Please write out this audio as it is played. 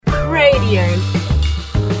Radio.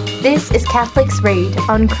 This is Catholics Read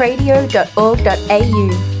on cradio.org.au.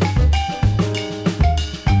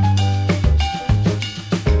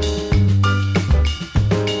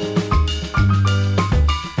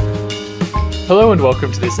 Hello and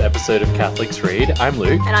welcome to this episode of Catholics Read. I'm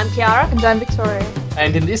Luke. And I'm Kiara. And I'm Victoria.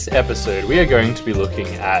 And in this episode, we are going to be looking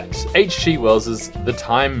at H.G. Wells's The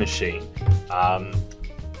Time Machine.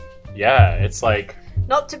 It's like...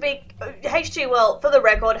 Not to be... H.G. Wells, for the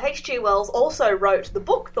record, H.G. Wells also wrote the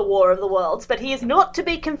book The War of the Worlds, but he is not to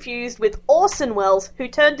be confused with Orson Welles, who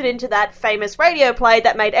turned it into that famous radio play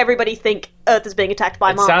that made everybody think Earth is being attacked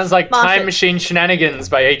by Mars. It sounds like Martians. Time Machine Shenanigans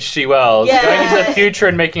by H.G. Wells. Yeah. Going into the future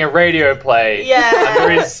and making a radio play. Yeah. Under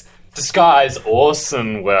his disguise,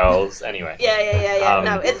 Orson Welles. Anyway. Yeah.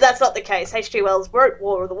 No, that's not the case. H.G. Wells wrote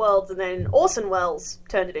War of the Worlds, and then Orson Welles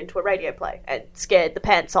turned it into a radio play and scared the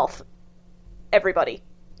pants everybody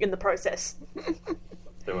in the process.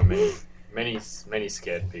 There were many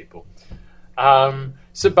scared people.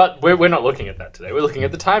 But we're not looking at that today. We're looking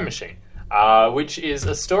at The Time Machine, which is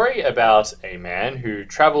a story about a man who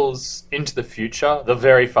travels into the future, the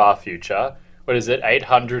very far future. What is it?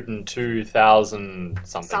 802,000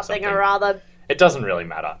 something or other. It doesn't really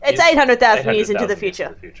matter. It's 800,000 years into the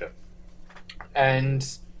future. And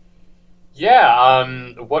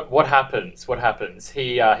what happens?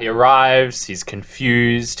 He arrives, he's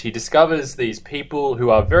confused, he discovers these people who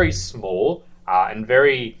are very small and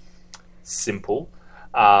very simple.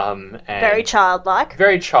 And very childlike.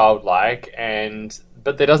 But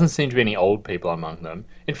there doesn't seem to be any old people among them.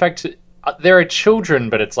 In fact, there are children,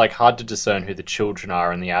 but it's like hard to discern who the children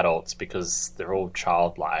are and the adults because they're all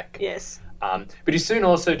childlike. Yes. But he soon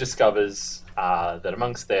also discovers that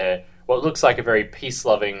amongst their what looks like a very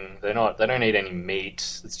peace-loving, they don't eat any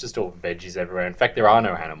meat. It's just all veggies everywhere. In fact, there are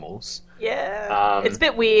no animals. Yeah, it's a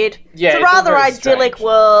bit weird. Yeah, it's a rather idyllic strange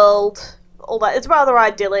world. All that it's rather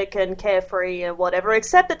idyllic and carefree and whatever,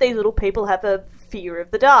 except that these little people have a fear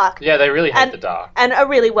of the dark. Yeah, they really hate the dark, and a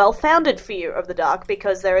really well-founded fear of the dark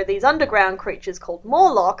because there are these underground creatures called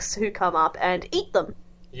Morlocks who come up and eat them.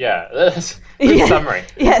 Yeah, that's a good summary.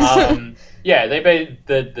 Yes.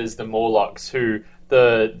 There's the Morlocks who.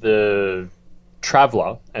 The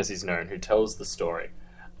traveller, as he's known, who tells the story,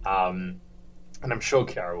 and I'm sure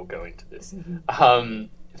Kiara will go into this,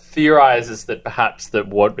 theorizes that perhaps that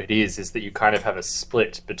what it is that you kind of have a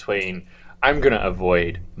split between, I'm going to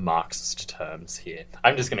avoid Marxist terms here.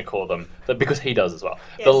 I'm just going to call them, because he does as well,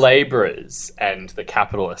 the labourers and the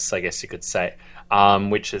capitalists, I guess you could say,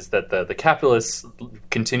 which is that the capitalists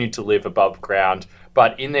continue to live above ground,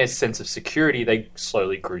 but in their sense of security, they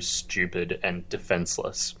slowly grew stupid and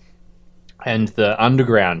defenseless. And the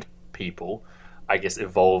underground people, I guess,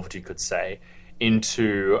 evolved, you could say,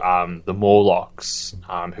 into the Morlocks,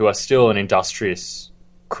 who are still an industrious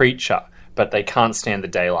creature, but they can't stand the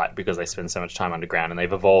daylight because they spend so much time underground. And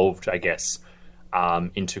they've evolved, I guess,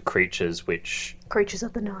 into creatures which... Creatures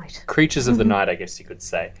of the night. Creatures of the night, I guess you could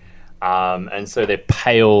say. And so they're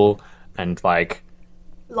pale and, like...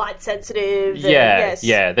 light sensitive.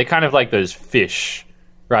 Yeah. They're kind of like those fish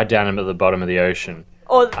right down at the bottom of the ocean.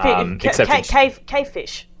 Or cave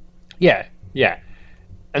fish. Yeah.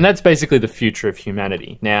 And that's basically the future of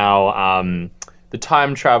humanity. Now, the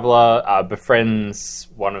time traveler befriends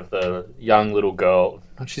one of the young little girl.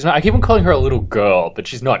 She's not. I keep on calling her a little girl, but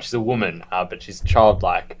she's not. She's a woman, but she's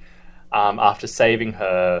childlike. After saving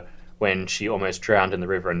her when she almost drowned in the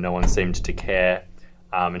river and no one seemed to care.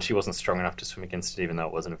 And she wasn't strong enough to swim against it, even though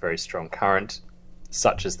it wasn't a very strong current,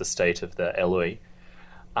 such as the state of the Eloi.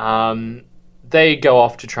 They go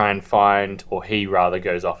off to try and find, or he rather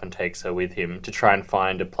goes off and takes her with him to try and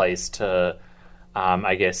find a place to,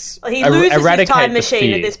 I guess, he loses eradicate his time the machine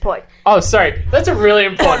fear. at this point. Oh, sorry, that's a really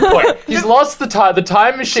important point. He's lost the time. The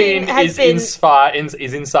time machine is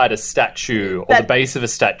inside a statue or the base of a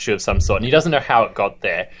statue of some sort, and he doesn't know how it got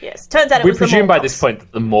there. Yes, turns out we presume by this point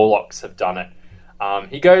that the Morlocks have done it.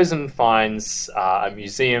 He goes and finds a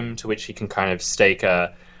museum to which he can kind of stake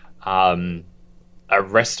a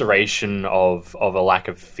restoration of a lack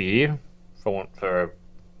of fear, for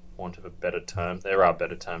want of a better term. There are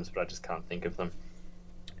better terms, but I just can't think of them.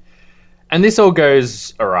 And this all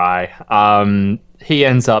goes awry. He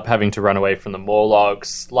ends up having to run away from the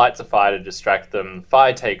Morlocks, lights a fire to distract them,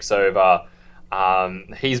 fire takes over.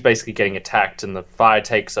 He's basically getting attacked and the fire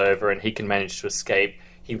takes over and he can manage to escape.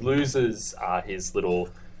 He loses his little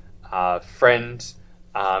friend,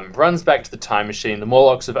 runs back to the time machine. The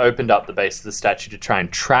Morlocks have opened up the base of the statue to try and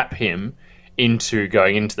trap him into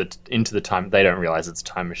going into the time. They don't realize it's a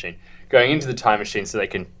time machine. Going into the time machine so they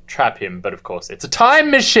can trap him, but of course it's a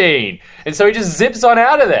time machine, and so he just zips on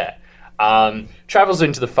out of there. travels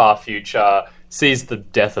into the far future, sees the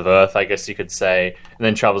death of Earth, I guess you could say, and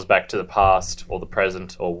then travels back to the past or the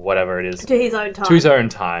present or whatever it is. To his own time. To his own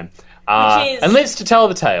time. And lives to tell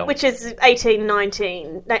the tale. Which is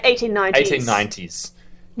 1890s. 1890s.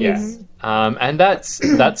 Yes. And that's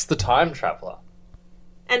the time traveler.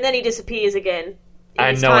 And then he disappears again.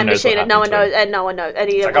 And no one knows what happened to him. And no one knows. And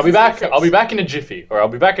it's like, I'll be back. I'll be back in a jiffy, or I'll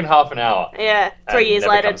be back in half an hour. Yeah, 3 years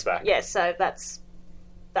never later. Comes back. Yeah, so that's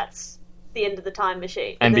the end of the time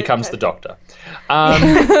machine. And becomes the Doctor.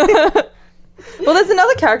 Well, there's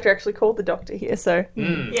another character actually called the Doctor here, so...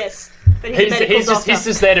 Yes. But he's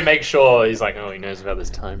just there to make sure. He's like, he knows about this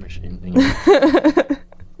time machine thing.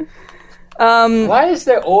 Why is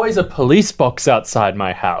there always a police box outside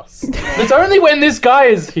my house? It's only when this guy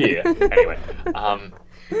is here. Anyway.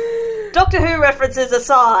 Doctor Who references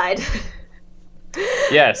aside.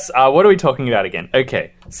 Yes. What are we talking about again?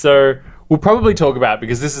 Okay. So we'll probably talk about,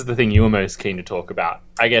 because this is the thing you were most keen to talk about,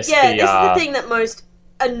 I guess. Yeah, this is the thing that most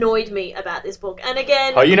annoyed me about this book. And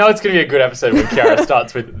again... Oh, you know it's going to be a good episode when Kiara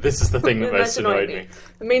starts with, this is the thing that most annoyed me.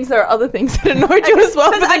 It means there are other things that annoyed you as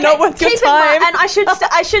well, but they're not worth your time. And I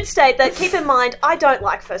should state that, keep in mind, I don't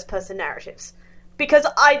like first-person narratives. Because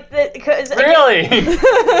really?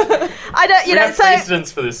 I don't, we have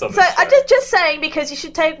precedents for this on this show. I'm just saying, because you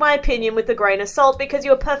should take my opinion with a grain of salt, because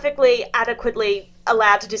you're perfectly adequately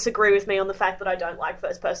allowed to disagree with me on the fact that I don't like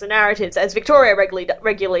first-person narratives, as Victoria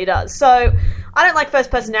regularly does. So, I don't like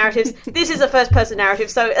first-person narratives. This is a first-person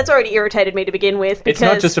narrative, so it's already irritated me to begin with. Because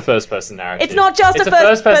it's not just a first-person narrative. It's not just a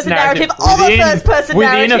first-person narrative of a first-person narrative.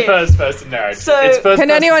 Within a first-person narrative. So, it's first-person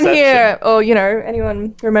can anyone section. here, or,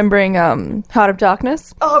 anyone remembering Heart of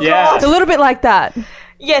Darkness? Oh, yeah. God. It's a little bit like that.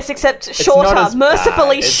 Yes, except shorter.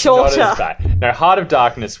 Mercifully shorter. Not as bad. No, Heart of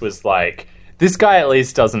Darkness was like... This guy at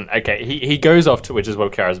least doesn't... Okay, he goes off to... Which is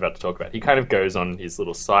what Kara's about to talk about. He kind of goes on his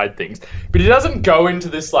little side things. But he doesn't go into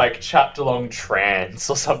this, chapter-long trance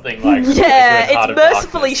or something like... Yeah, it's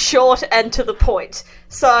mercifully short and to the point.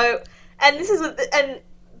 So... And this is...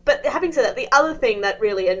 But having said that, the other thing that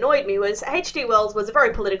really annoyed me was H.G. Wells was a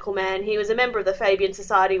very political man. He was a member of the Fabian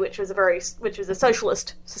Society, which was a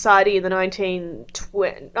socialist society in the 1910s,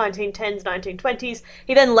 1920s.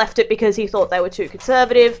 He then left it because he thought they were too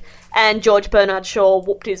conservative, and George Bernard Shaw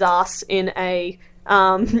whooped his ass in a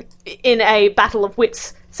battle of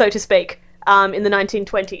wits, so to speak, in the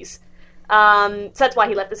 1920s. So that's why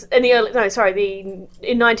he left this in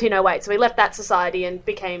 1908. So he left that society and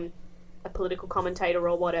became a political commentator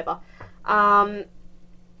or whatever.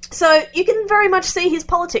 So you can very much see his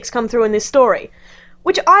politics come through in this story,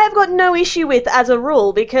 which I have got no issue with as a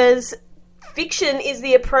rule, because fiction is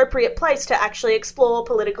the appropriate place to actually explore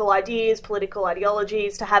political ideas, political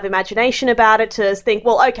ideologies, to have imagination about it, to think,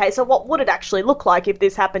 well, okay, so what would it actually look like if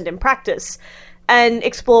this happened in practice? And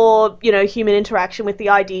explore, human interaction with the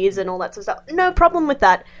ideas and all that sort of stuff. No problem with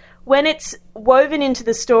that. When it's woven into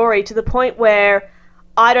the story to the point where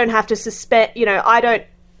I don't have to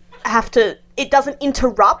it doesn't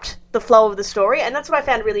interrupt the flow of the story, and that's what I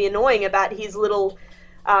found really annoying about his little,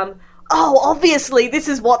 obviously this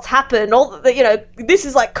is what's happened, this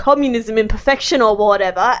is like communism in perfection or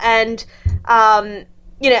whatever, and, and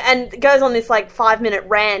goes on this 5-minute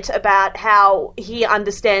rant about how he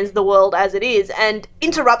understands the world as it is, and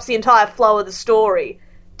interrupts the entire flow of the story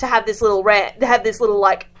to have this little rant, to have this little,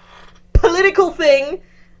 political thing,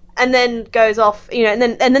 and then goes off, and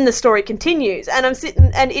then the story continues. And I'm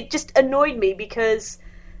sitting, and it just annoyed me, because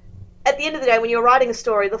at the end of the day, when you're writing a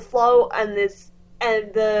story, the flow and the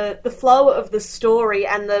flow of the story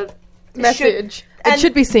and the message, it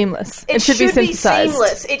should be seamless. It should be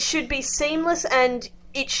synthesized. It should be seamless, and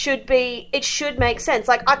it should make sense.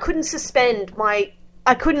 I couldn't suspend my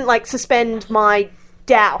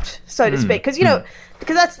doubt, so to speak, because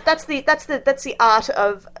because that's the art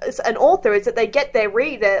of an author, is that they get their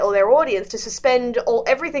reader or their audience to suspend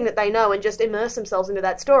everything that they know and just immerse themselves into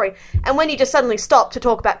that story. And when you just suddenly stop to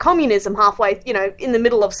talk about communism halfway, in the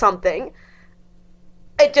middle of something,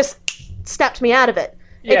 it just snapped me out of it.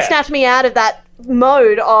 Yeah. It snapped me out of that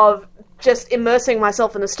mode of just immersing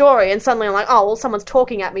myself in the story, and suddenly I'm like, oh well, someone's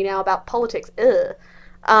talking at me now about politics. Ugh.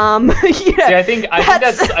 See, I think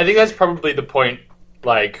that's probably the point,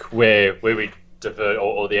 where we divert,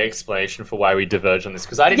 or the explanation for why we diverge on this,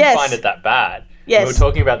 because I didn't find it that bad. Yes. We were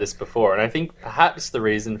talking about this before, and I think perhaps the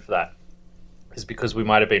reason for that is because we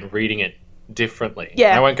might have been reading it differently. Yeah.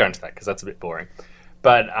 And I won't go into that because that's a bit boring.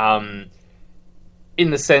 But in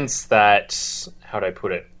the sense that, how do I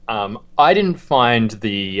put it? I didn't find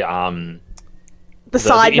the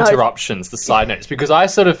interruptions, the side notes, because I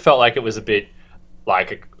sort of felt like it was a bit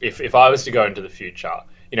like if I was to go into the future,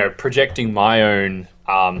 projecting my own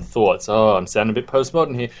thoughts. Oh, I'm sounding a bit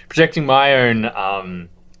postmodern here. Projecting my own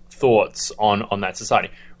thoughts on that society,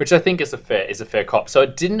 which I think is a fair cop. So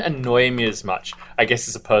it didn't annoy me as much, I guess,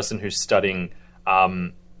 as a person who's studying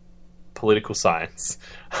political science,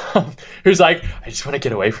 who's like, I just want to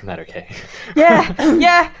get away from that, okay? Yeah.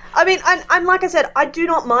 I mean, I'm like I said, I do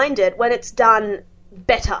not mind it when it's done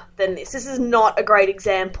better than this. This is not a great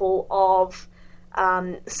example of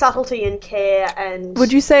subtlety and care. And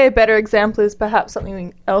would you say a better example is perhaps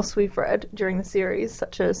something else we've read during the series,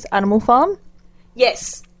 such as Animal Farm?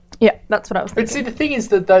 Yes. Yeah, that's what I was thinking. But see, the thing is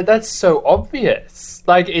that that's so obvious.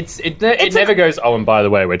 Like, it never goes, oh, and by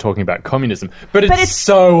the way, we're talking about communism. But it's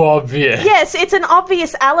so obvious. Yes, it's an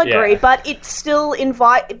obvious allegory, Yeah. but it's still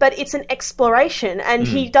but it's an exploration, and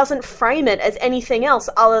he doesn't frame it as anything else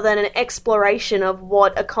other than an exploration of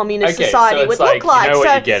what a communist Okay, society so would it's look like, like. you know what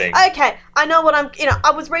So, you're getting. okay, I know what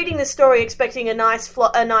I was reading this story expecting a nice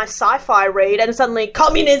sci-fi read, and suddenly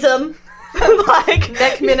communism. Like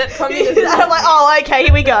Neck minute communism. I'm like, oh, okay,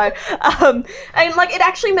 here we go. And like, it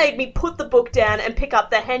actually made me put the book down and pick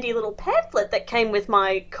up the handy little pamphlet that came with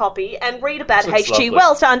my copy and read about Looks H.G. lovely.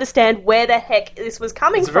 Wells to understand where the heck this was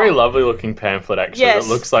coming It's a from. very lovely looking pamphlet, actually. Yes.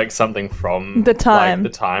 That looks like something from The time.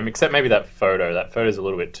 Like, the time, except maybe that photo. That photo's a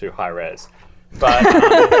little bit too high res. But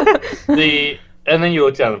and then you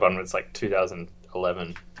look down the bottom, it's like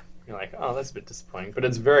 2011. You're like, oh, that's a bit disappointing, but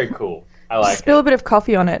it's very cool. I like Spill it. a bit of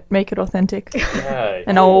coffee on it, make it authentic Yeah.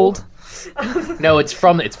 and old. No, it's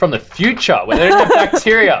from the future where they don't have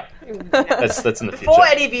bacteria. That's in the future. Before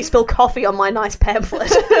any of you spill coffee on my nice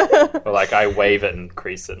pamphlet. Or like I wave it and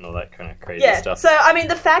crease it and all that kind of crazy Yeah, stuff. so I mean,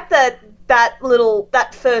 the fact that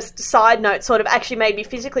that first side note sort of actually made me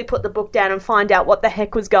physically put the book down and find out what the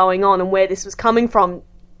heck was going on and where this was coming from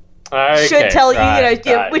Okay, should tell you,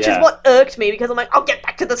 right, which yeah. is what irked me, because I'm like, I'll get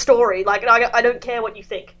back to the story. Like, I don't care what you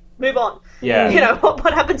think. Move on. Yeah. You know,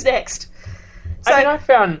 what happens next? So, I mean,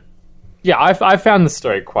 I found the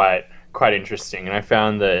story quite interesting, and I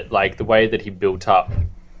found that like the way that he built up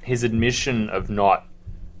his admission of not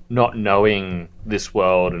knowing this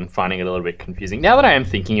world and finding it a little bit confusing. Now that I am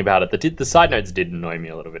thinking about it, the side notes did annoy me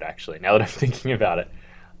a little bit, actually. Now that I'm thinking about it,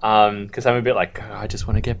 because I'm a bit like, I just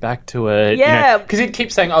want to get back to it. Yeah. Because he'd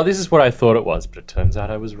keep saying, "Oh, this is what I thought it was," but it turns out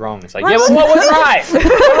I was wrong. It's like, yeah, but what was right?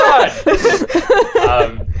 Come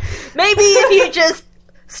on. maybe if you just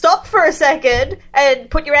stop for a second and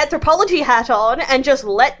put your anthropology hat on and just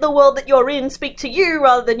let the world that you're in speak to you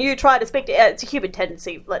rather than you try to speak to... It's a human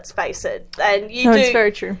tendency, let's face it. And you No, do... it's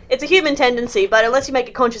very true. It's a human tendency, but unless you make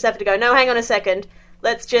a conscious effort to go, no, hang on a second,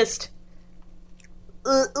 let's just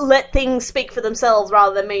let things speak for themselves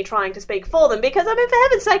rather than me trying to speak for them. Because, I mean, for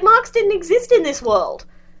heaven's sake, Marx didn't exist in this world.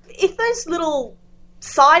 If those little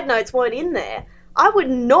side notes weren't in there, I would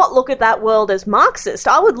not look at that world as Marxist.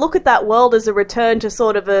 I would look at that world as a return to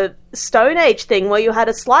sort of a Stone Age thing where you had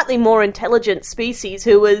a slightly more intelligent species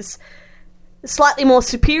who was slightly more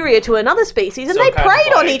superior to another species, and So they kind of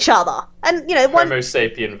preyed on like each other. And, you know, one... Homo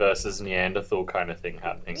sapien versus Neanderthal kind of thing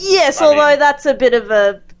happening. Yes, I although mean, that's a bit of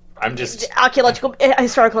a I'm just...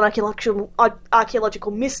 historical and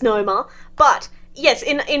archaeological misnomer. But yes,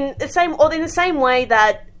 in the same way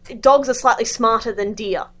that dogs are slightly smarter than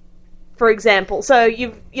deer, for example. So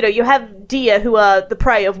you have deer who are the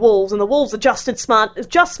prey of wolves, and the wolves are just smarter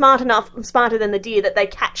than the deer that they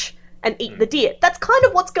catch and eat the deer. That's kind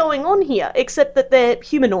of what's going on here, except that they're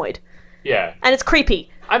humanoid, Yeah. and it's creepy.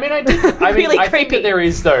 I mean, I Really think creepy. that there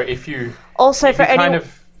is, though, if you... Also, if for you kind anyone.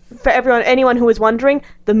 of... For anyone who was wondering,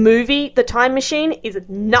 the movie, The Time Machine, is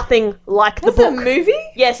nothing like the That's a book. movie?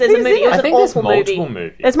 Yes, there's a Who's movie. in It was I an think there's awful multiple movie.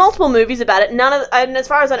 movies. There's multiple movies about it. And as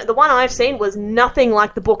far as I know, the one I've seen was nothing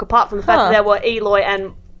like the book, apart from the fact Huh. that there were Eloy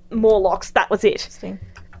and Morlocks. That was it. Interesting.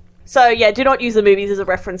 So yeah, do not use the movies as a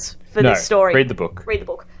reference for No, this story. read the book. Read the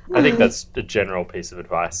book. I think that's a general piece of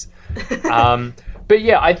advice. But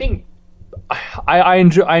yeah, I think I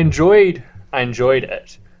enjoyed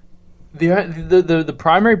it. The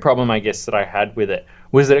primary problem, I guess, that I had with it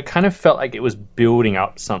was that it kind of felt like it was building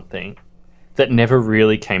up something that never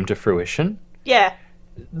really came to fruition. Yeah.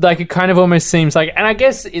 Like, it kind of almost seems like, and I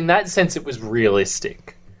guess in that sense it was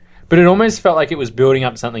realistic, but it almost felt like it was building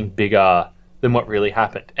up something bigger than what really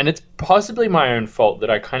happened. And it's possibly my own fault that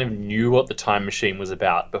I kind of knew what The Time Machine was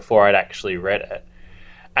about before I'd actually read it.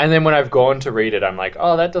 And then when I've gone to read it, I'm like,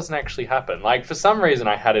 oh, that doesn't actually happen. Like, for some reason,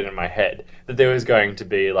 I had it in my head that there was going to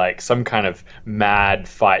be, like, some kind of mad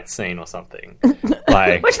fight scene or something.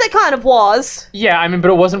 Like, Which there kind of was. yeah, I mean,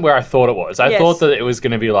 but it wasn't where I thought it was. I Yes. thought that it was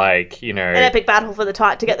going to be, like, you know... An epic battle for the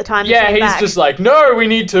time to get the time Yeah, machine he's back. just like, no, we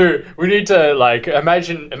need to, like,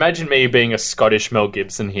 imagine me being a Scottish Mel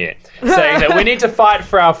Gibson here, saying that we need to fight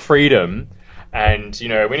for our freedom, and, you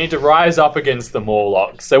know, we need to rise up against the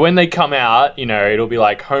Morlocks. So when they come out, you know, it'll be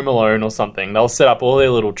like Home Alone or something. They'll set up all their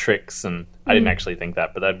little tricks, and I didn't actually think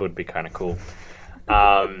that, but that would be kind of cool.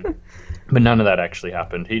 But none of that actually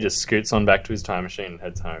happened. He just scoots on back to his time machine and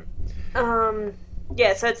heads home.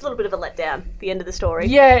 Yeah, so it's a little bit of a letdown, the end of the story.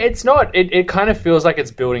 Yeah, it's not. It kind of feels like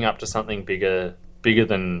it's building up to something bigger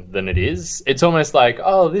than it is. It's almost like,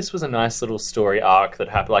 oh, this was a nice little story arc that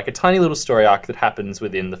happened, like a tiny little story arc that happens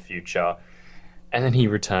within the future. And then he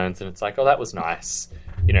returns and it's like, oh, that was nice.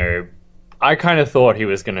 You know, I kind of thought he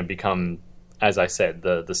was going to become, as I said,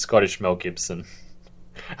 the Scottish Mel Gibson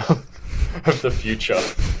of the future.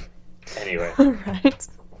 Anyway. Right.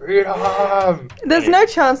 Freedom! There's no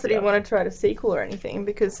chance that Yeah. he wanted to write a sequel or anything,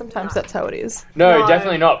 because sometimes that's how it is. No, No.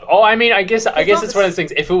 definitely not. Oh, I mean, I guess not it's the one of those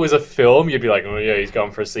things. If it was a film, you'd be like, oh yeah, he's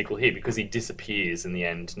going for a sequel here, because he disappears in the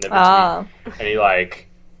end, never Ah. to be, and he like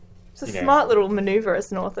It's a You know. smart little maneuver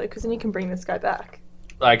as an author, because then you can bring this guy back.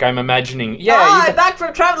 I'm imagining. Yeah, Ah, you back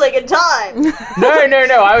from travelling in time! no.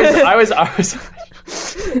 I was.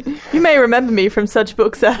 You may remember me from such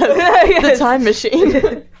books as Yes. The Time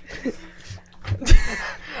Machine.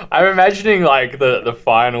 I'm imagining like the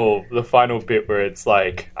final bit where it's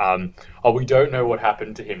like, oh, we don't know what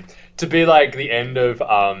happened to him, to be like the end of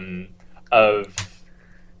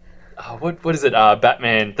what is it?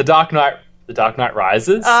 Batman, The Dark Knight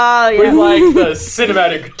Rises. Oh, yeah. With like the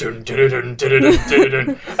cinematic dun, dun, dun, dun, dun, dun, dun,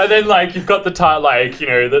 dun. And then like you've got the time, like, you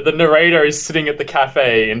know, the narrator is sitting at the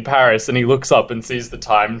cafe in Paris and he looks up and sees the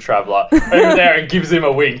time traveler over there and gives him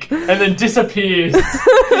a wink and then disappears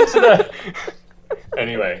into the...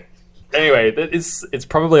 Anyway, it's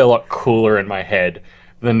probably a lot cooler in my head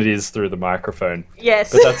than it is through the microphone.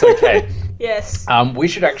 Yes. But that's okay. Yes. We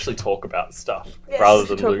should actually talk about stuff Yes, rather we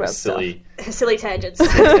than should talk Luke's about stuff. silly Silly tangents.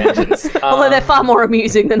 tangents. Although they're far more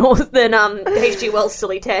amusing than H.G. Wells'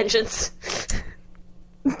 silly tangents.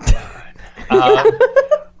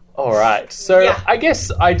 All right. So Yeah. I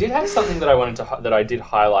guess I did have something that I wanted to that I did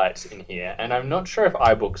highlight in here, and I'm not sure if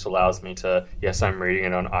iBooks allows me to. Yes, I'm reading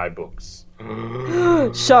it on iBooks.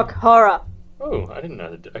 Shock horror. Oh, I didn't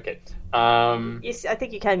know that. Okay. Yes, I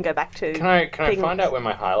think you can go back to. Can I things. find out where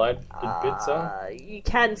my highlighted bits are? You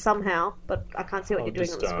can somehow, but I can't see what I'll you're doing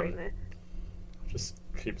just, on the screen there. Just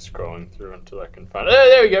keep scrolling through until I can find it.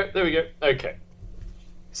 There we go. Okay.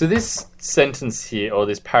 So this sentence here, or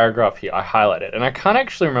this paragraph here, I highlighted, and I can't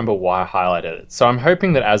actually remember why I highlighted it. So I'm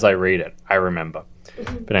hoping that as I read it, I remember.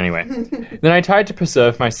 But anyway, then I tried to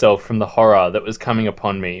preserve myself from the horror that was coming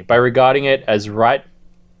upon me by regarding it as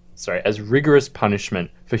rigorous punishment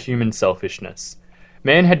for human selfishness.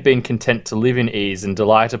 Man had been content to live in ease and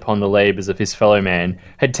delight upon the labours of his fellow man,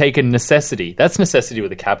 had taken necessity, that's necessity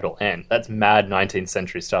with a capital N, that's mad 19th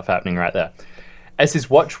century stuff happening right there, as his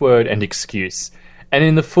watchword and excuse, and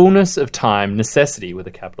in the fullness of time, necessity with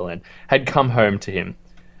a capital N, had come home to him.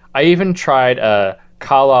 I even tried a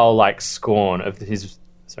Carlyle-like scorn of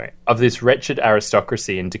this wretched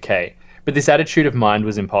aristocracy in decay, but this attitude of mind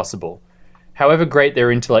was impossible. However great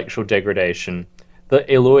their intellectual degradation,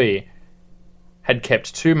 the Eloi had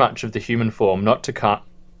kept too much of the human form not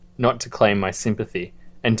to claim my sympathy,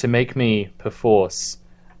 and to make me, perforce,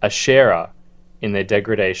 a sharer in their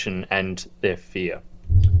degradation and their fear.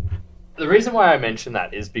 The reason why I mention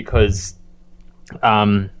that is because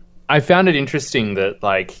I found it interesting that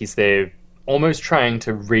like he's there almost trying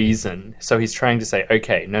to reason. So he's trying to say,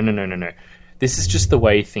 okay, no. This is just the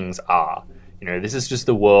way things are. You know, this is just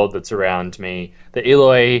the world that's around me. The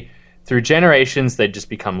Eloi, through generations, they'd just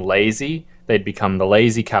become lazy. They'd become the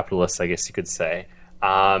lazy capitalists, I guess you could say,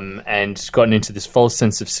 and gotten into this false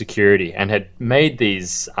sense of security and had made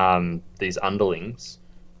these underlings.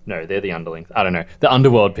 No, they're the underlings. I don't know. The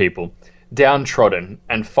underworld people, downtrodden,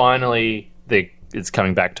 and finally it's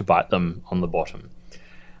coming back to bite them on the bottom.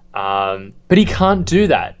 But he can't do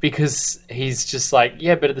that because he's just like,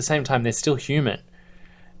 yeah, but at the same time, they're still human.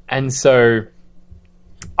 And so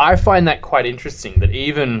I find that quite interesting that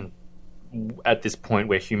even at this point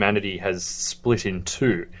where humanity has split in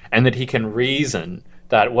two and that he can reason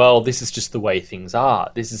that, well, this is just the way things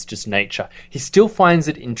are. This is just nature. He still finds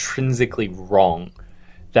it intrinsically wrong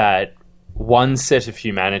that one set of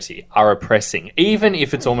humanity are oppressing, even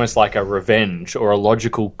if it's almost like a revenge or a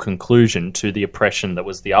logical conclusion to the oppression that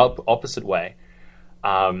was the opposite way.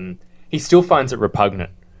 he still finds it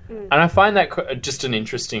repugnant. And I find that just an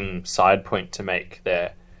interesting side point to make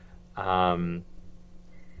there. Yeah,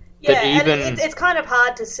 even and it's kind of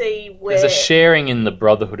hard to see where... there's a sharing in the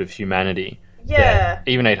brotherhood of humanity. Yeah. There,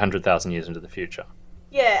 even 800,000 years into the future.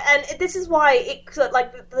 Yeah, and this is why,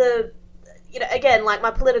 again, like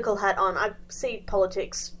my political hat on, I see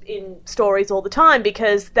politics in stories all the time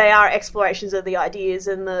because they are explorations of the ideas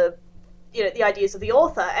and the ideas of the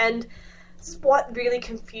author. And this is what really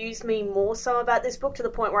confused me more so about this book, to the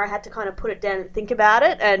point where I had to kind of put it down and think about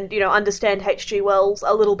it and, understand H.G. Wells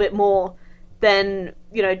a little bit more than,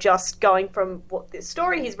 just going from what this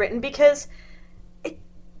story he's written, because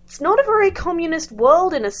it's not a very communist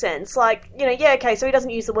world in a sense. Like, okay, so he doesn't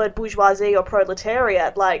use the word bourgeoisie or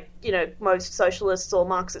proletariat like, most socialists or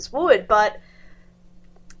Marxists would, but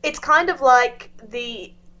it's kind of like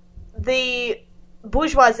the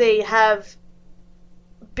bourgeoisie have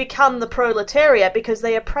become the proletariat because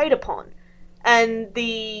they are preyed upon. And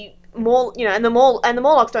the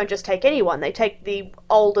Morlocks don't just take anyone, they take the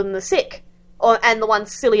old and the sick, and the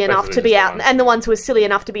ones silly enough to be out, and the ones who are silly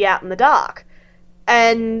enough to be out in the dark.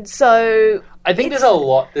 And so I think there's a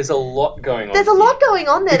lot going on. There's a lot going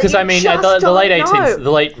on there. Because, at the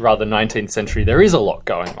late 19th century, there is a lot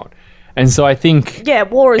going on. And so I think... yeah,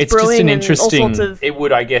 war is brewing, just an and interesting... all sorts of... It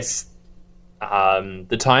would, I guess...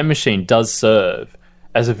 the Time Machine does serve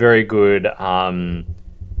as a very good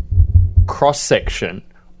cross-section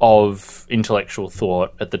of intellectual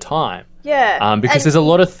thought at the time. Yeah. Because there's a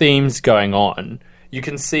lot of themes going on. You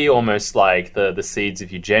can see almost like the seeds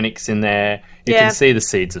of eugenics in there. You can see the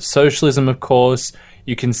seeds of socialism, of course.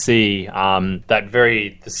 You can see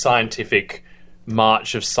the scientific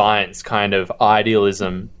march of science kind of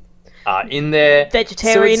idealism in there.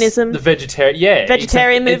 Vegetarianism. So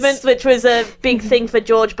vegetarian movement, which was a big thing for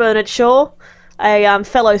George Bernard Shaw, a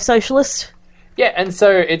fellow socialist. Yeah, and so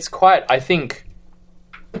it's quite, I think,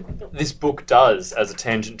 this book does, as a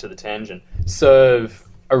tangent to the tangent, serve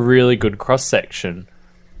a really good cross-section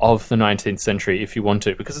of the 19th century, if you want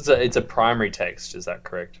to, because it's a primary text. Is that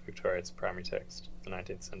correct, Victoria? It's a primary text, the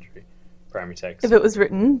 19th century primary text. If it was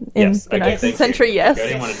written in the 19th century, yes. I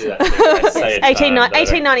didn't want to do that. I say it,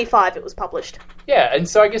 1895 it was published. Yeah, and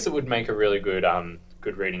so I guess it would make a really good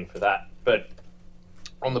good reading for that. But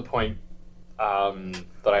on the point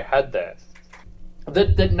that I had there,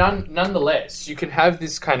 that nonetheless, you can have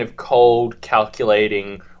this kind of cold,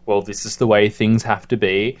 calculating, well, this is the way things have to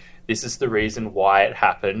be. This is the reason why it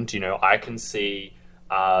happened. I can see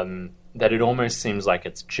that it almost seems like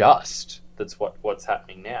it's just. That's what's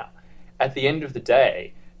happening now. At the end of the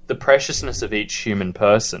day, the preciousness of each human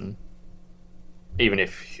person, even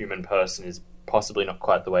if human person is possibly not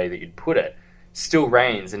quite the way that you'd put it, still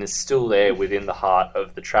reigns and is still there within the heart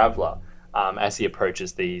of the traveller as he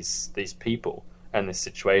approaches these people and this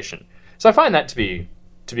situation. So I find that to be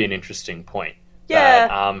an interesting point. Yeah.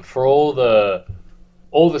 That, for all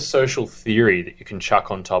the social theory that you can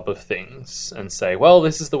chuck on top of things and say, well,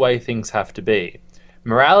 this is the way things have to be,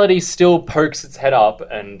 morality still pokes its head up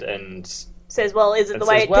and says, well, is it the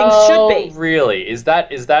way things should be? Really, is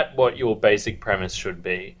that what your basic premise should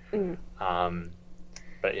be?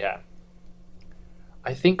 But yeah,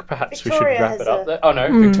 I think perhaps Victoria we should wrap it up there. Oh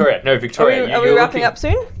no, Victoria. No, Victoria. Are we wrapping up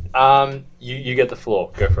soon? You get the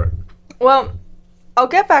floor. Go for it. Well, I'll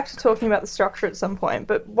get back to talking about the structure at some point,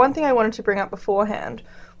 but one thing I wanted to bring up beforehand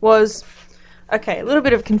was, okay, a little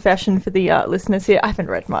bit of confession for the listeners here. I haven't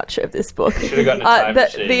read much of this book. You should have gotten a time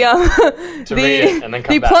machine to read it and then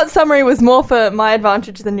come back. The plot summary was more for my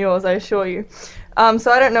advantage than yours, I assure you.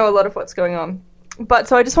 So I don't know a lot of what's going on. But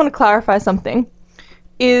so I just want to clarify something.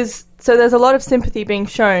 So there's a lot of sympathy being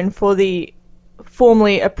shown for the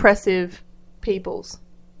formerly oppressive peoples.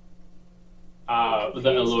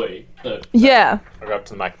 The Eloi. Yeah. I'll go up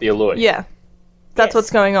to the mic. The Eloi. Yeah. That's what's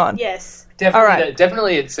going on. Yes. Definitely, all right.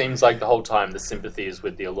 Definitely it seems like the whole time the sympathy is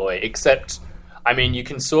with the Eloi, except, I mean, you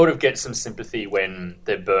can sort of get some sympathy when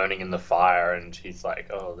they're burning in the fire and he's like,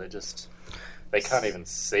 oh, they can't even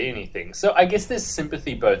see anything. So I guess there's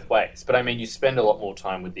sympathy both ways, but I mean, you spend a lot more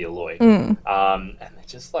time with the Eloi. And they're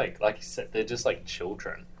just like you said, they're just like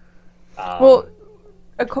children. Well,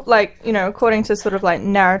 according to sort of like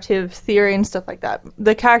narrative theory and stuff like that,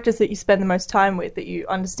 the characters that you spend the most time with, that you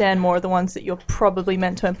understand more, are the ones that you're probably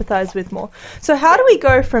meant to empathize with more. So how do we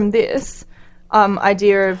go from this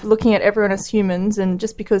idea of looking at everyone as humans, and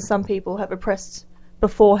just because some people have oppressed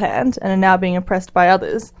beforehand and are now being oppressed by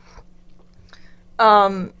others,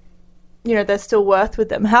 there's still worth with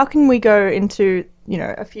them? How can we go into,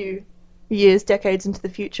 a few years, decades into the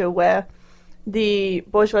future where the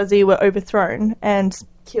bourgeoisie were overthrown and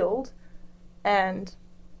killed, and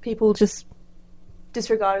people just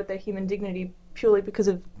disregarded their human dignity purely because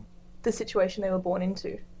of the situation they were born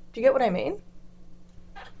into. Do you get what I mean?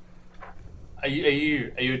 Are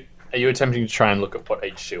you attempting to try and look at what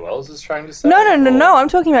H.G. Wells is trying to say? No. I'm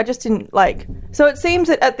talking about just in, like... So it seems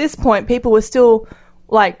that at this point, people were still,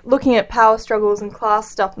 like, looking at power struggles and class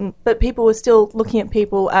stuff, but people were still looking at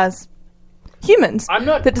people as humans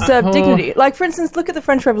that deserve dignity. Like, for instance, look at the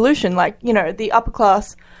French Revolution. Like, you know, the upper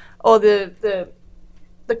class or the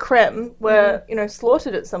creme were, you know,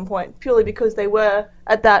 slaughtered at some point purely because they were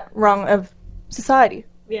at that rung of society.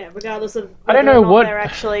 Yeah, regardless of I don't know what they're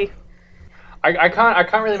actually... I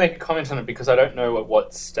can't really make a comment on it because I don't know at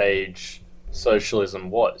what stage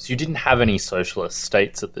socialism was. You didn't have any socialist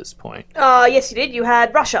states at this point. Yes, you did. You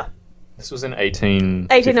had Russia. This was in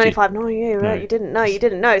 1850. 1895. No, yeah, right. No. You didn't. No, you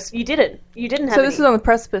didn't. No, you didn't. You didn't have. So this is on the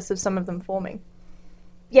precipice of some of them forming.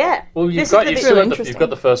 Yeah. Well, you've got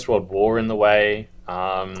the First World War in the way.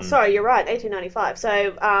 Sorry, you're right. 1895.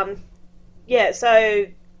 So, So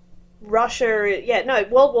Russia. Yeah. No.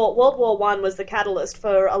 World War One was the catalyst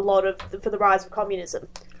for for the rise of communism.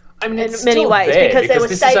 I mean, in many ways, because there were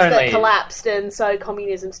states that collapsed, and so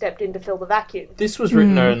communism stepped in to fill the vacuum. This was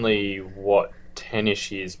written only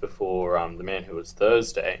 10-ish years before The Man Who Was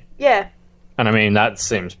Thursday. Yeah. And I mean, that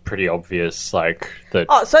seems pretty obvious, like that.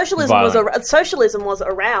 Oh, socialism was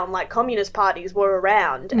around. Like, communist parties were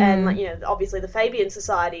around, and like, you know, obviously the Fabian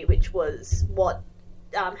Society, which was what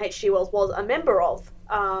H.G. Wells was a member of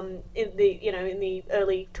in the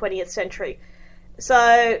early 20th century.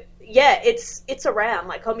 So yeah, it's around.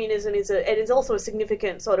 Like, communism it is also a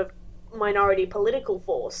significant sort of minority political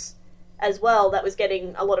force as well that was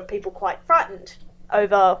getting a lot of people quite frightened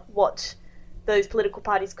over what those political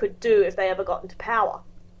parties could do if they ever got into power.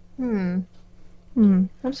 I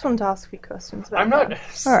just wanted to ask a few questions about that.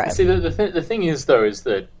 All right. See, the thing is, though, is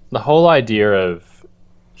that the whole idea of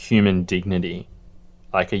human dignity,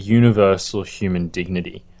 like a universal human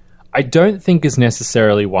dignity, I don't think is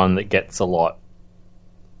necessarily one that gets a lot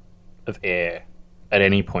of air at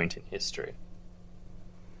any point in history.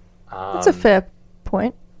 That's a fair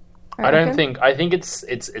point. I think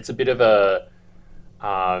it's a bit of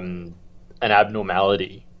an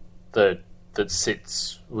abnormality that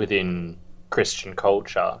sits within Christian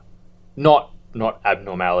culture. Not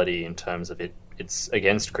abnormality in terms of it's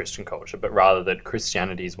against Christian culture, but rather that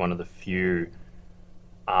Christianity is one of the few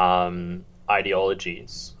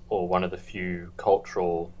ideologies or one of the few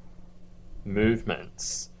cultural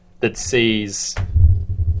movements that sees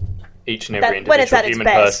each and every individual human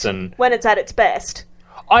person when it's at its best.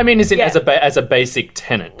 I mean, as a basic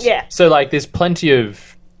tenet. Yeah. So, like, there's plenty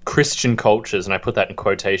of Christian cultures, and I put that in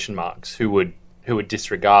quotation marks, who would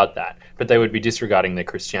disregard that, but they would be disregarding their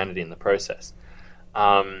Christianity in the process.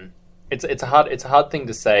 It's a hard thing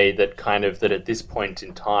to say that that at this point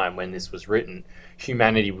in time when this was written,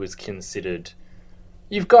 humanity was considered.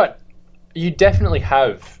 You definitely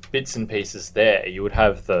have bits and pieces there. You would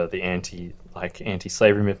have the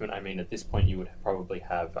anti-slavery movement. I mean, at this point, you would probably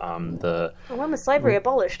have the... Well, when was slavery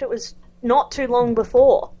abolished? It was not too long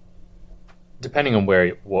before. Depending on where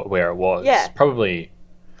it was. Yeah. Probably...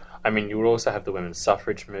 I mean, you would also have the women's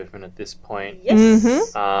suffrage movement at this point. Yes.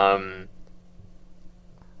 Mm-hmm.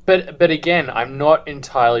 But again, I'm not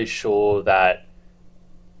entirely sure that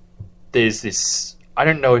there's this... I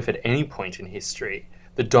don't know if at any point in history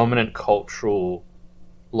the dominant cultural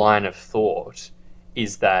line of thought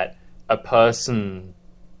is that a person,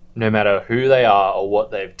 no matter who they are or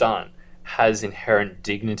what they've done, has inherent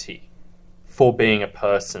dignity for being a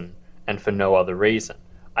person and for no other reason.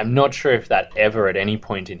 I'm not sure if that ever at any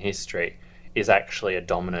point in history is actually a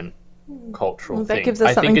dominant cultural thing. That gives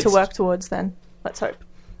us something to work towards then. Let's hope.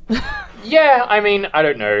 Yeah, I mean, I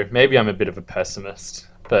don't know. Maybe I'm a bit of a pessimist,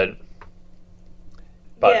 but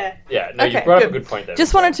yeah. No, okay, you brought up a good point there.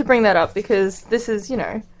 Just wanted to bring that up because this is,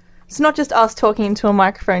 it's not just us talking into a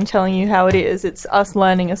microphone telling you how it is. It's us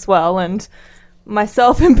learning as well, and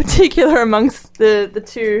myself in particular amongst the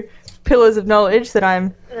two pillars of knowledge that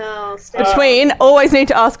I'm between. Always need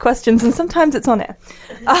to ask questions, and sometimes it's on air.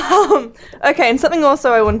 Okay, and something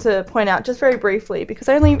also I want to point out just very briefly because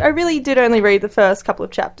I really did only read the first couple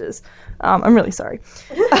of chapters. I'm really sorry.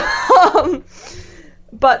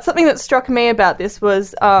 But something that struck me about this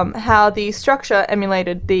was how the structure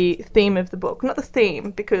emulated the theme of the book. Not the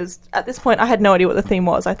theme, because at this point I had no idea what the theme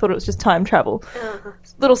was. I thought it was just time travel.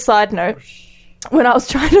 Little side note. When I was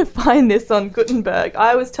trying to find this on Gutenberg,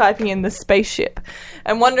 I was typing in the spaceship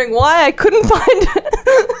and wondering why I couldn't find it.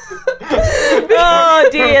 Oh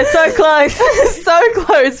dear, so close. So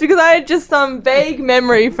close, because I had just some vague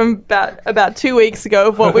memory from about 2 weeks ago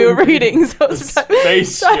of what we were reading. So I was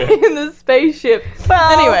Spaceship. in the spaceship.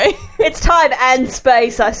 Well, Anyway. it's time and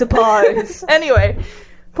space, I suppose. Anyway,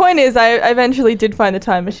 point is, I eventually did find the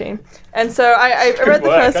time machine, and so I read the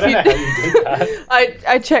Work. first I don't few. know how you did that.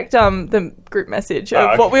 I checked the group message of Oh,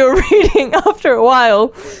 okay. what we were reading after a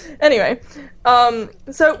while. Anyway,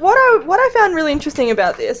 so what I found really interesting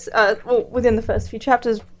about this, well, within the first few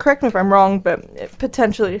chapters, correct me if I'm wrong, but it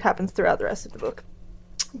potentially happens throughout the rest of the book,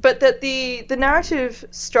 but that the narrative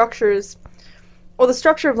structures, or the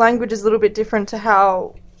structure of language, is a little bit different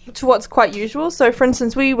to what's quite usual. So, for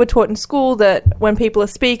instance, we were taught in school that when people are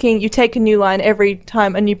speaking, you take a new line every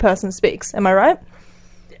time a new person speaks. Am I right?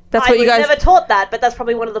 That's what you guys. I was never taught that, but that's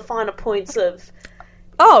probably one of the finer points of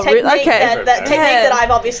Oh, technique, okay. that technique Yeah. that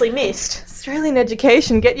I've obviously missed. Australian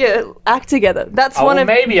education, get your act together. That's Oh, one well, of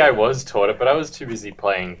maybe I was taught it, but I was too busy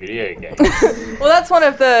playing video games. well, that's one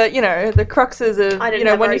of the the cruxes of I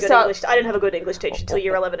didn't when you start. English. I didn't have a good English teacher until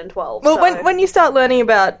year 11 and 12. Well, so. when you start learning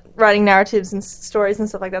about writing narratives and stories and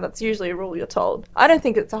stuff like that, that's usually a rule you're told. I don't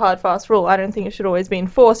think it's a hard, fast rule. I don't think it should always be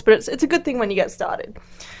enforced, but it's a good thing when you get started.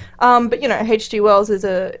 But H.G. Wells is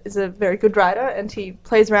a very good writer, and he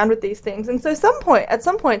plays around with these things. And so at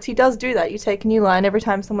some points he does do that. You take a new line every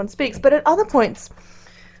time someone speaks. But at other points,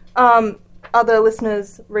 other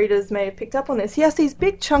listeners, readers may have picked up on this. He has these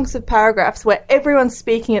big chunks of paragraphs where everyone's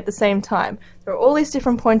speaking at the same time. There are all these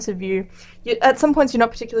different points of view. At some points, you're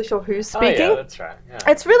not particularly sure who's speaking. Oh, yeah, that's right. Yeah.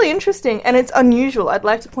 It's really interesting, and it's unusual. I'd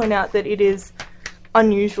like to point out that it is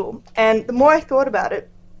unusual. And the more I thought about it,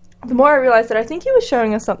 the more I realised that I think he was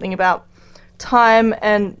showing us something about time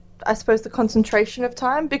and, I suppose, the concentration of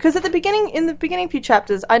time. Because in the beginning few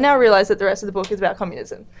chapters, I now realise that the rest of the book is about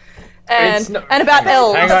communism. And about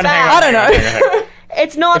elves. Hang on, I don't know. hang on.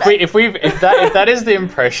 It's not. If that is the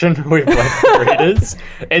impression we've left the readers,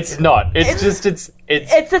 it's not.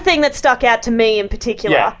 It's the thing that stuck out to me in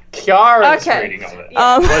particular. yeah. Kiara's Okay. reading of it.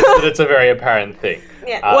 Um, was that it's a very apparent thing.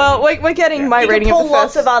 Yeah. Well, we're getting my You rating can of pull the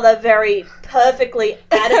lots first... of other very perfectly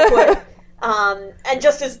adequate and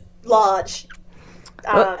just as large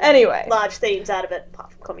anyway. large themes out of it,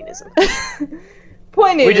 apart from communism.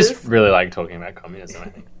 Point is... We just really like talking about communism, I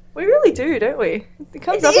think. We really do, don't we? It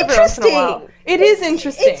comes It's up every once in a while. interesting. It is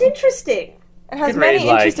interesting. It's interesting. It has could many read,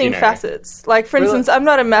 like, interesting facets. Like, for Really- instance, I'm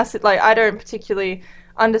not a massive... I don't particularly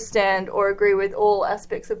understand or agree with all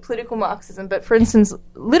aspects of political Marxism, but, for instance,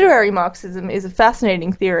 literary Marxism is a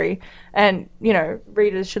fascinating theory, and,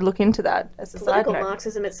 readers should look into that as a side Political note.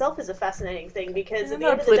 Marxism itself is a fascinating thing because I'm at the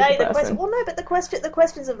not end a of the day, political person. the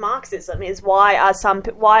questions of Marxism is why are That's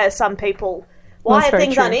very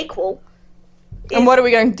things true. unequal? And what are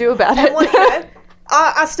we going to do about it? And what,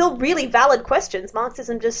 are still really valid questions.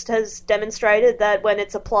 Marxism just has demonstrated that when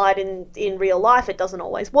it's applied in real life, it doesn't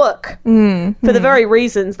always work. For the very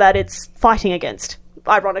reasons that it's fighting against,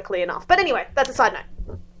 ironically enough. But anyway, that's a side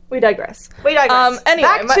note. We digress. Anyway,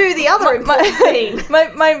 Back to the other important theme.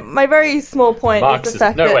 My very small point is the Marxism.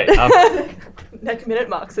 fact No, that... wait. Neck minute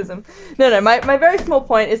Marxism. No, my very small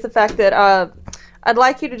point is the fact that I'd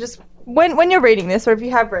like you to just, when you're reading this, or if you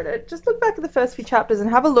have read it, just look back at the first few chapters and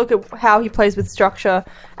have a look at how he plays with structure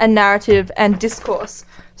and narrative and discourse.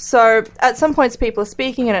 So at some points people are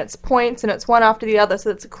speaking and it's points and it's one after the other, so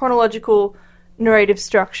it's a chronological narrative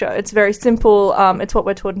structure. It's very simple. It's what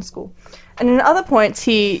we're taught in school. And in other points,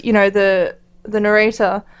 he, the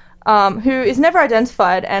narrator, who is never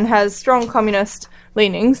identified and has strong communist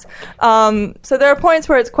leanings. So there are points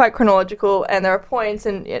where it's quite chronological, and there are points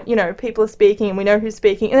and, people are speaking and we know who's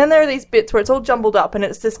speaking. And then there are these bits where it's all jumbled up and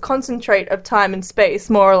it's this concentrate of time and space,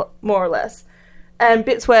 more or less. And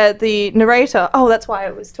bits where the narrator, that's why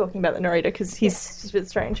I was talking about the narrator, because he's a bit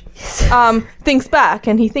strange, thinks back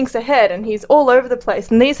and he thinks ahead and he's all over the place.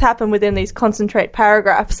 And these happen within these concentrate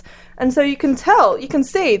paragraphs. And so you can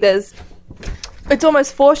see it's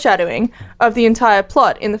almost foreshadowing of the entire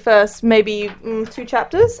plot in the first maybe 3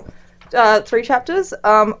 chapters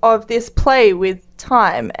of this play with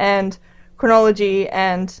time and chronology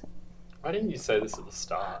and... Why didn't you say this at the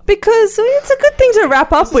start? Because it's a good thing to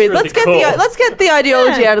wrap up with. really cool. Let's get the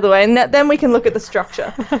ideology out of the way, and then we can look at the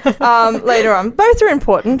structure later on. Both are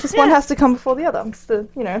important. Just one has to come before the other. It's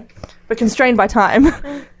we're constrained by time.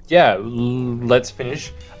 Yeah, let's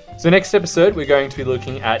finish. So next episode, we're going to be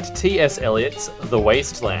looking at T.S. Eliot's The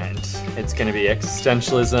Wasteland. It's going to be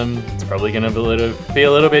existentialism. It's probably going to be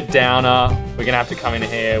a little bit downer. We're going to have to come in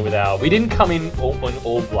here with we didn't come in all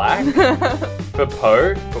black for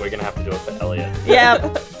Poe, but we're going to have to do it for Eliot. Yeah.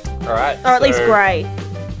 All right. Or at least grey.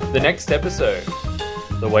 The next episode,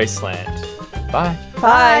 The Wasteland. Bye.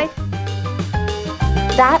 Bye.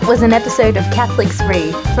 That was an episode of Catholics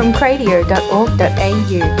Read from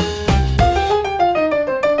cradio.org.au.